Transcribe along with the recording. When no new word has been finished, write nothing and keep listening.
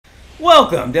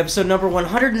Welcome to episode number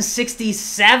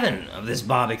 167 of this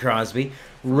Bobby Crosby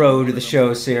Road to the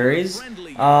Show series.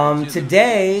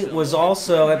 Today was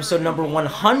also episode number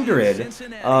 100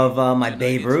 of my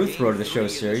Babe Ruth Road to the Show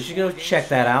series. You can go check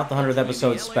that out, the 100th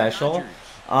episode special.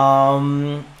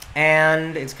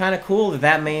 And it's kind of cool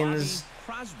that means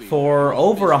for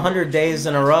over 100 days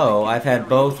in a row, I've had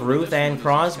both Ruth and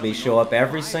Crosby show up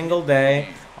every single day,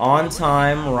 on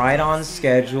time, right on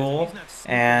schedule.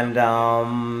 And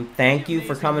thank you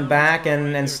for coming back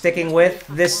and sticking with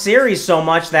this series so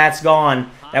much. That's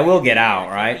gone. That will get out,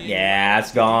 right? Yeah,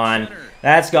 it's gone.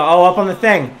 That's gone. Oh, up on the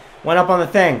thing. Went up on the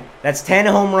thing. That's 10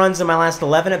 home runs in my last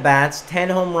 11 at-bats. 10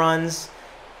 home runs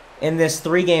in this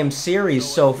 3-game series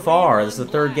so far. This is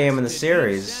the 3rd game in the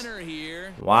series.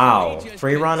 Wow.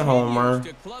 3-run homer.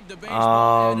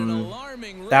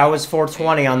 That was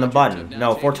 420 on the button.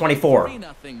 No, 424.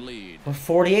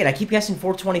 448. I keep guessing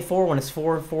 424 when it's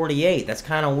 448. That's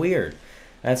kind of weird.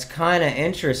 That's kind of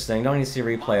interesting. Don't need to see a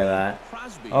replay of that.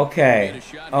 Okay.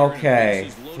 Okay.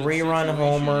 3-run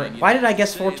homer. Why did I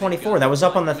guess 424? That was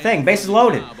up on the thing. Bases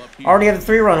loaded. Already have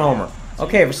the 3-run homer.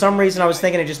 Okay, for some reason I was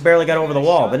thinking it just barely got over the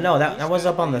wall. But no, that was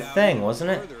up on the thing, wasn't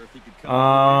it?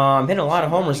 I'm hitting a lot of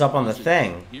homers up on the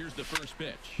thing.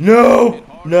 No!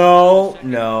 No!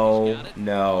 No!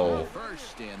 No.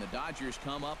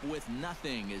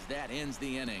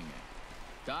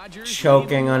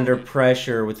 Choking under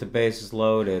pressure with the bases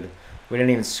loaded. We didn't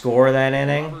even score that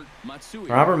inning.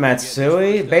 Robert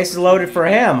Matsui? Bases loaded for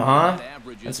him, huh?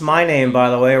 That's my name, by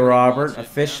the way, Robert,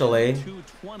 officially.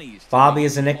 Bobby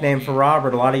is a nickname for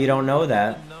Robert. A lot of you don't know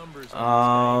that.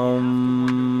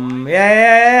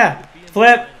 Yeah.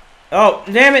 Flip. Oh,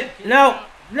 damn it. No.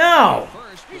 No.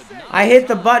 I hit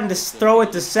the button to throw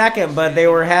it to second, but they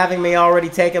were having me already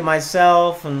take it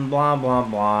myself and blah, blah,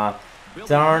 blah.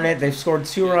 Darn it. They've scored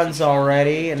 2 runs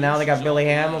already, and now they got Billy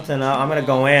Hamilton up. I'm going to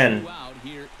go in.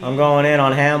 I'm going in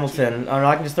on Hamilton. Oh, no,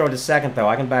 I can just throw it to second, though.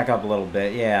 I can back up a little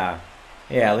bit. Yeah.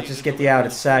 Yeah, let's just get the out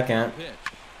at second.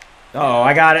 Oh,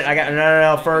 I got it.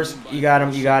 No. First, you got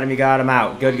him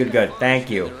out. Good. Thank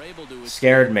you.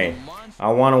 Scared me.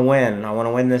 I want to win. I want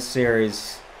to win this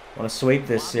series. I want to sweep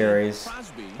this series.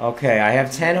 Okay, I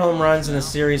have 10 home runs in the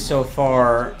series so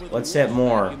far. Let's hit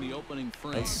more.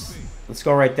 Let's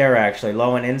go right there, actually.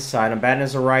 Low and inside. I'm batting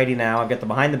as a righty now. I've got the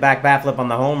behind-the-back bat flip on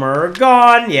the homer.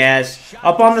 Gone! Yes.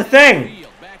 Up on the thing.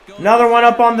 Another one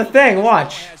up on the thing.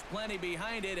 Watch.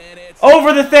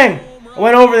 Over the thing. I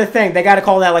went over the thing. They got to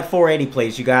call that like 480,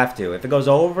 please. You have to. If it goes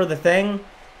over the thing,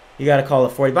 you got to call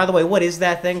it 40. By the way, what is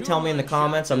that thing? Tell me in the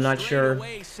comments. I'm not sure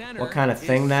what kind of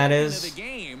thing that is.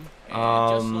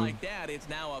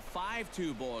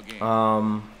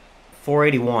 481.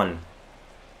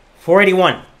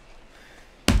 481.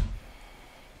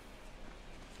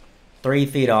 3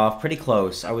 feet off. Pretty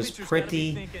close. I was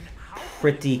pretty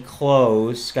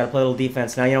close. Got to play a little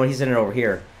defense. Now, you know what? He's hitting it over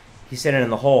here. He's hitting it in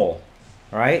the hole.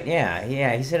 Right?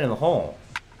 Yeah, he's hitting in the hole.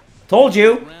 Told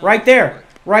you! Right there!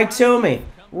 Right to me!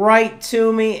 Right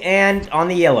to me, and on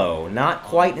the yellow. Not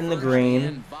quite in the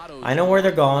green. I know where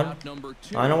they're going.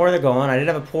 I did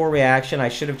have a poor reaction. I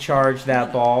should have charged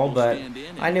that ball, but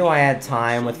I knew I had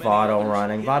time with Votto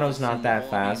running. Votto's not that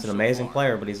fast. An amazing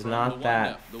player, but he's not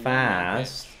that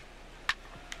fast.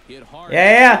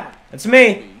 Yeah! It's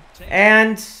me!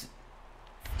 And...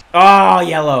 oh,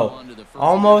 yellow.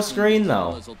 Almost green,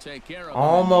 though.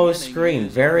 Almost green.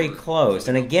 Very close.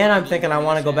 And again, I'm thinking I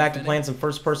want to go back to playing some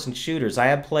first-person shooters. I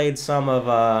have played some of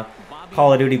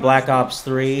Call of Duty Black Ops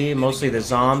 3, mostly the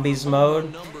Zombies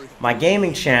mode. My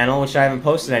gaming channel, which I haven't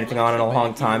posted anything on in a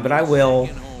long time, but I will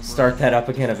start that up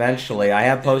again eventually. I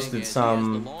have posted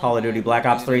some Call of Duty Black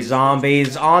Ops 3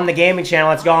 Zombies on the gaming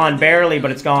channel. It's gone. Barely,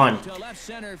 but it's gone.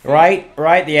 Right?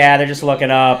 Yeah, they're just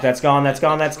looking up. That's gone.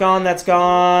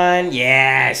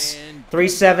 Yes!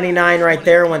 379 right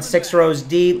there. Went 6 rows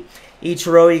deep. Each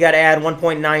row you got to add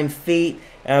 1.9 feet.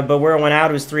 But where it went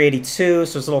out, it was 382,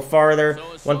 so it's a little farther.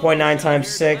 1.9 times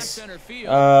 6,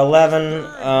 11,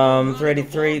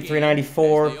 383,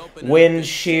 394. Wind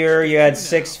shear, you had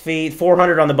 6 feet,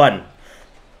 400 on the button.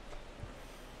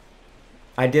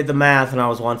 I did the math and I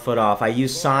was 1 foot off. I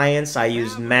used science, I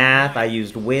used math, I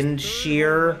used wind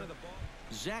shear,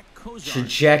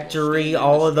 trajectory,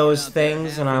 all of those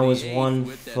things, and I was 1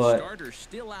 foot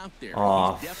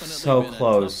off. So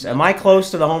close. Am I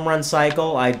close to the home run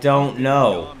cycle? I don't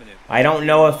know. I don't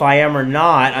know if I am or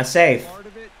not. I'm safe.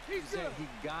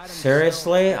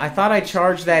 Seriously? I thought I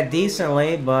charged that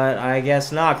decently, but I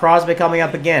guess not. Crosby coming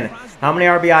up again. How many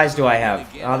RBIs do I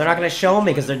have? They're not going to show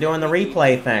me because they're doing the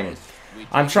replay thing.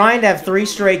 I'm trying to have 3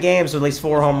 straight games with at least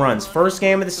 4 home runs. First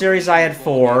game of the series, I had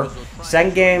 4.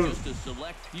 Second game...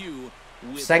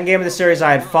 Second game of the series,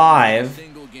 I had 5.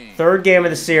 Third game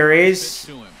of the series.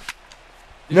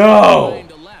 No!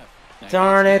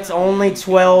 Darn it, only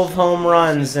 12 home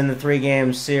runs in the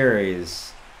 3-game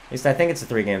series. At least I think it's a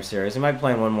 3-game series. He might be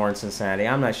playing one more in Cincinnati.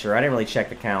 I'm not sure. I didn't really check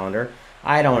the calendar.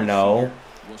 I don't know.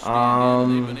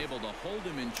 Kind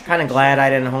of glad I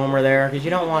didn't homer there, because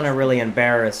you don't want to really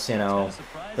embarrass, you know,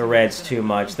 the Reds too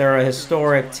much. They're a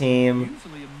historic team.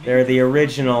 They're the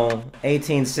original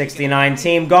 1869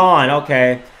 team. Gone.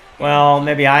 Okay. Well,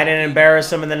 maybe I didn't embarrass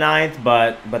them in the 9th,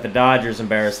 but the Dodgers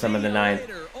embarrassed them in the 9th.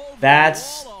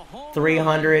 That's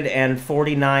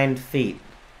 349 feet.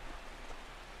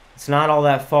 It's not all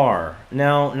that far.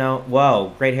 No, no.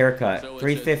 Whoa, great haircut.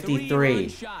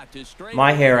 353.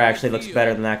 My hair actually looks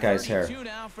better than that guy's hair.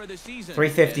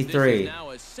 353.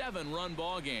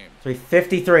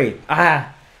 353.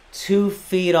 Ah, 2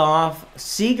 feet off.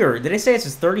 Seager, did they say it's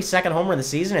his 32nd homer of the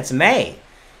season? It's May.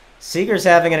 Seager's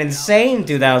having an insane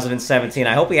 2017.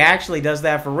 I hope he actually does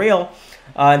that for real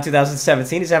in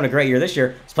 2017. He's having a great year this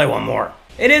year. Let's play one more.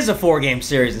 It is a 4-game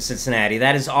series in Cincinnati.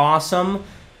 That is awesome.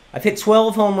 I've hit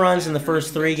 12 home runs in the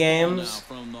first 3 games.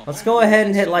 Let's go ahead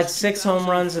and hit like 6 home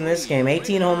runs in this game.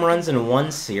 18 home runs in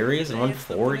one series, in one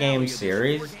 4-game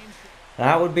series.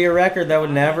 That would be a record that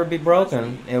would never be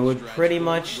broken. It would pretty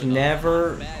much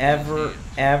never, ever,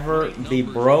 ever be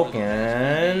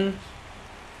broken.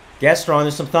 Guess wrong.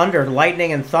 There's some thunder.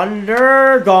 Lightning and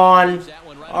thunder. Gone.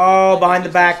 Oh, behind the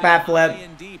back bat flip.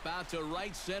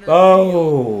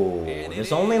 Oh.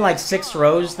 There's only like 6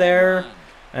 rows there.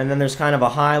 And then there's kind of a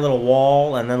high little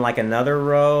wall. And then like another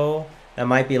row. That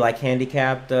might be like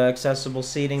handicapped accessible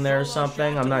seating there or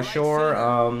something. I'm not sure.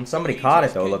 Somebody caught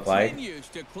it though, it looked like.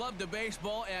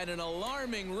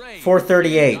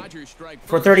 438.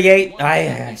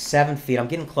 438. 7 feet. I'm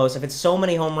getting close. If it's so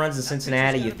many home runs in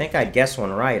Cincinnati, you'd think I'd guess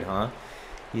one right, huh?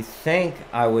 You think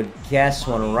I would guess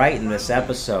one right in this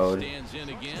episode.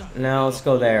 No, let's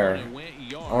go there.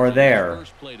 Or there.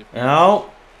 No.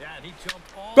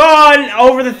 Gone!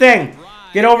 Over the thing!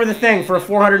 Get over the thing for a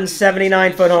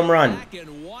 479-foot home run.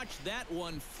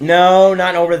 No,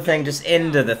 not over the thing, just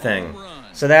into the thing.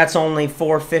 So that's only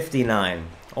 459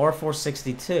 or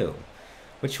 462.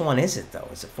 Which one is it, though?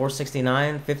 Is it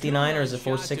 469, 59, or is it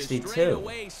 462?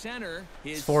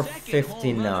 It's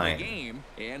 459.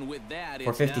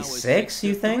 456,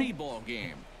 you think?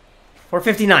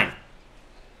 459.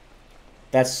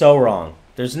 That's so wrong.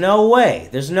 There's no way.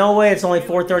 There's no way it's only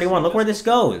 431. Look where this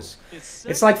goes.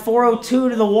 It's like 402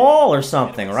 to the wall or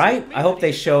something, right? I hope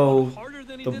they show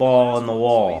the ball on the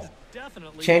wall.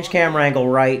 Change camera angle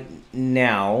right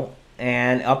now.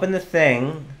 And up in the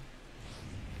thing,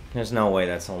 there's no way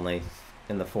that's only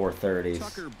in the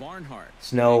 430s.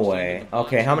 There's no way.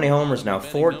 Okay, how many homers now?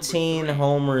 14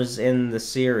 homers in the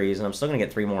series, and I'm still going to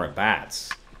get 3 more at-bats.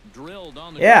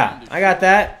 Yeah, I got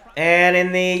that. And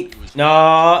in the...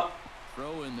 No...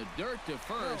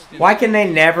 Why can they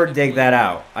never dig that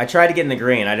out? I tried to get in the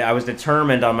green. I was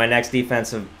determined on my next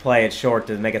defensive play at short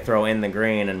to make a throw in the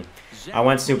green, and I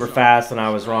went super fast and I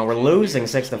was wrong. We're losing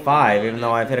 6-5, even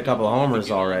though I've hit a couple of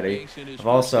homers already. I've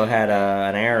also had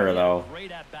an error, though.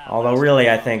 Although, really,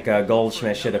 I think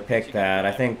Goldschmidt should have picked that.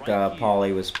 I think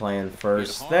Paulie was playing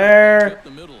first there.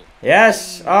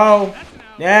 Yes! Oh!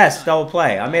 Yes, double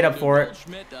play. I made up for it.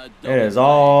 It is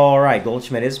all right.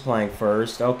 Goldschmidt is playing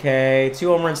first. Okay, 2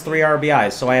 home runs, 3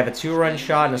 RBIs. So I have a 2-run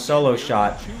shot and a solo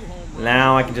shot.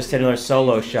 Now I can just hit another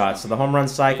solo shot. So the home run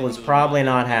cycle is probably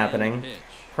not happening.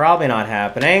 Probably not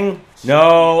happening.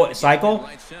 No cycle.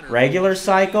 Regular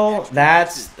cycle.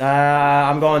 That's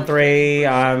I'm going 3.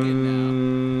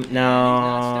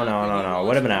 No.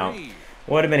 Would have been out.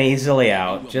 Would have been easily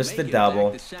out. Just the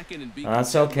double.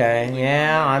 That's okay.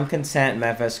 Yeah, I'm content,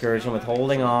 Memphis Excursion, with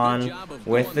holding on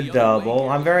with the double.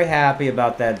 I'm very happy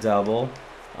about that double.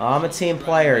 I'm a team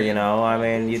player, you know. I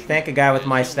mean, you'd think a guy with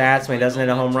my stats, when he doesn't hit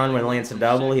a home run when he lands a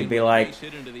double, he'd be like,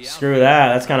 screw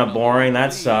that. That's kind of boring.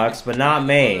 That sucks. But not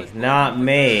me. Not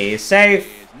me.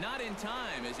 Safe.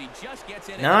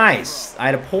 Nice. I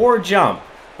had a poor jump,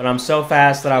 but I'm so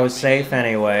fast that I was safe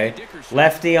anyway.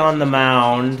 Lefty on the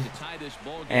mound.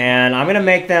 And I'm going to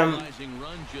make them...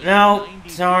 No,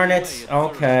 darn it.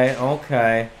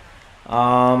 Okay.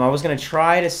 I was going to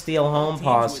try to steal home,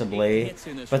 possibly.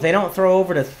 But they don't throw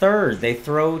over to third. They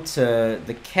throw to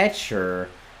the catcher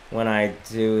when I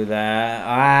do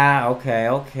that.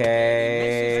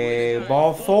 Okay.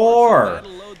 Ball 4.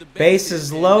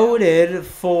 Bases loaded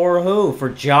for who? For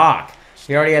Jock.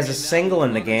 He already has a single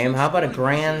in the game. How about a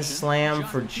grand slam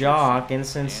for Jock in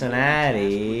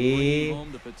Cincinnati?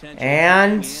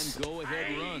 And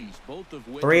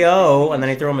 3-0, and then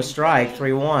he threw him a strike,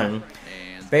 3-1.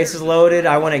 Bases loaded.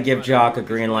 I want to give Jock a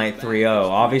green light 3-0.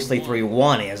 Obviously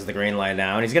 3-1 he has the green light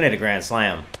now, and he's going to hit a grand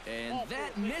slam.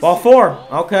 Ball 4.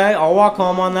 Okay, I'll walk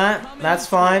home on that. That's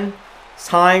fine.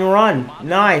 Tying run.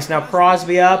 Nice. Now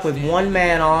Crosby up with one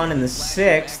man on in the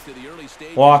 6th.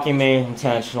 Walking me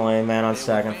intentionally. Man on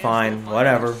second. Fine.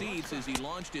 Whatever.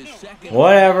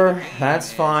 Whatever.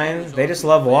 That's fine. They just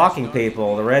love walking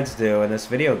people. The Reds do in this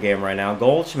video game right now.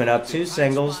 Goldschmidt up 2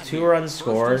 singles. 2 runs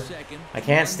scored. I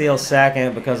can't steal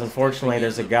second because unfortunately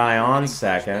there's a guy on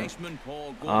second.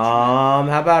 How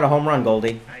about a home run,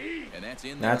 Goldie?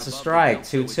 That's a strike.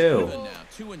 2-2.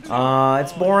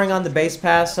 It's boring on the base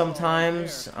pass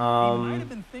sometimes.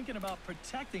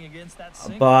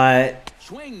 But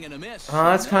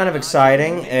that's kind of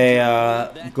exciting.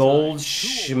 A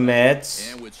Goldschmidt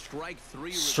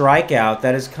strikeout.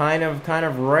 That is kind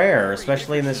of rare,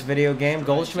 especially in this video game.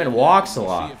 Goldschmidt walks a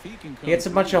lot. He hits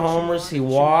a bunch of homers. He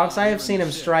walks. I have seen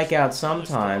him strike out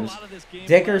sometimes.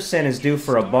 Dickerson is due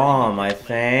for a bomb, I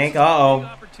think. Uh-oh.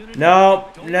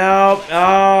 Nope. Nope.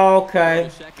 Oh,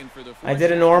 okay. I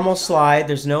did a normal slide.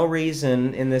 There's no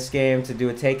reason in this game to do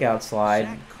a takeout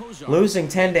slide. Losing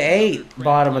 10-8,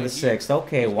 bottom of the 6th.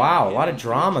 Okay, wow. A lot of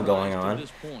drama going on.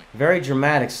 Very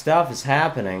dramatic stuff is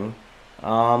happening.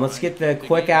 Let's get the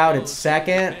quick out at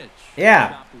second.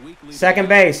 Yeah. Second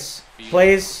base,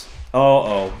 please.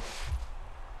 Uh-oh.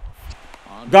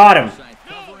 Got him.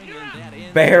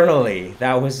 Barely.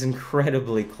 That was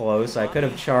incredibly close. I could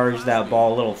have charged that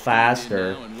ball a little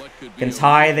faster. Can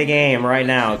tie the game right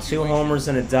now. 2 homers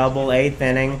and a double, 8th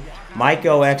inning. Might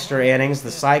go extra innings.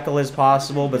 The cycle is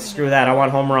possible, but screw that. I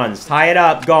want home runs. Tie it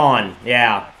up. Gone.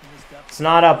 Yeah. It's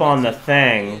not up on the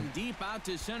thing.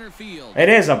 It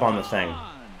is up on the thing.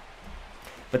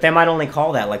 But they might only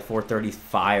call that like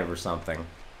 435 or something.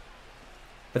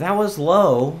 But that was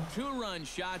low.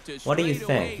 What do you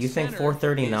think? You think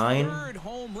 439?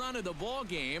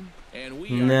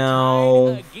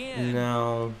 No.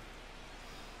 No.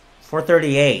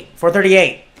 438.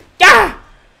 438.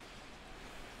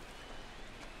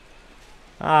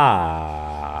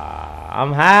 Ah!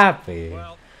 I'm happy.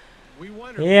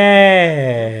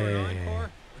 Yeah.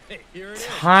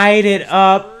 Tied it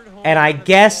up, and I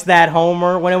guessed that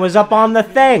homer when it was up on the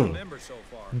thing.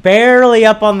 Barely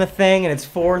up on the thing, and it's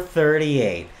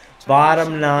 438.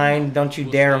 Bottom 9, don't you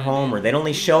dare homer. They'd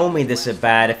only show me this at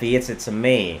bat if he hits it to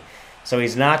me. So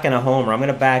he's not going to homer. I'm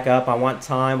going to back up. I want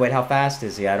time. Wait, how fast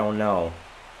is he? I don't know.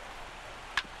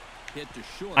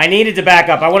 I needed to back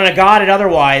up. I wouldn't have got it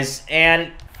otherwise.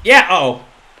 And, yeah, uh-oh.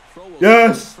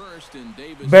 Yes.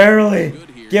 Barely.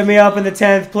 Get me up in the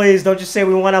 10th, please. Don't just say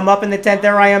we want him up in the 10th.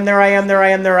 There I am, there I am, there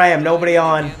I am, there I am. Nobody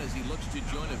on.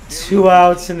 2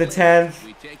 outs in the 10th.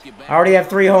 I already have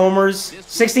 3 homers.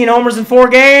 16 homers in 4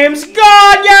 games.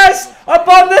 God, yes! Up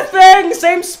on the thing!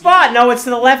 Same spot. No, it's to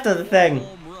the left of the thing.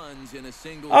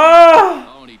 Oh!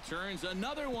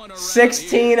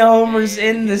 16 homers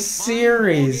in the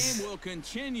series.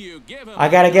 I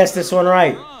gotta guess this one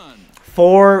right.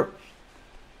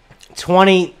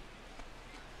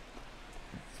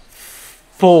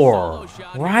 424.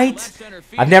 Right?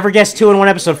 I've never guessed 2 in one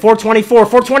episode. 424.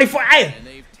 424.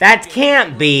 That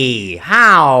can't be.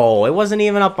 How? It wasn't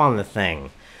even up on the thing.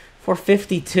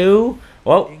 452?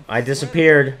 Whoa, I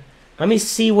disappeared. Let me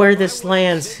see where this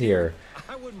lands here.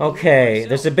 Okay,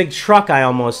 there's a big truck I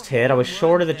almost hit. I was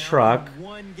short of the truck.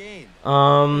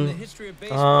 Well...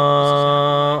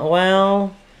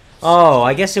 Oh,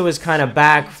 I guess it was kind of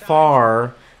back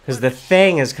far, because the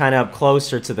thing is kind of up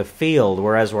closer to the field,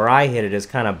 whereas where I hit it is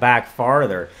kind of back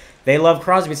farther. They love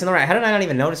Crosby. It's in the right. How did I not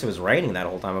even notice it was raining that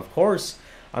whole time? Of course,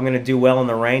 I'm going to do well in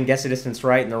the rain. Guess the distance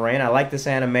right in the rain. I like this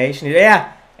animation.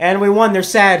 Yeah, and we won. They're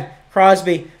sad.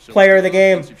 Crosby, player of the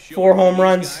game, 4 home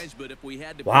runs.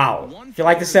 Wow. If you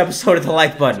like this episode, hit the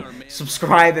like button.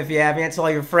 Subscribe if you haven't. Tell all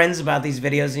your friends about these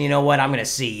videos. And you know what? I'm going to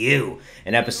see you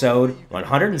in episode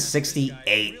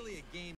 168.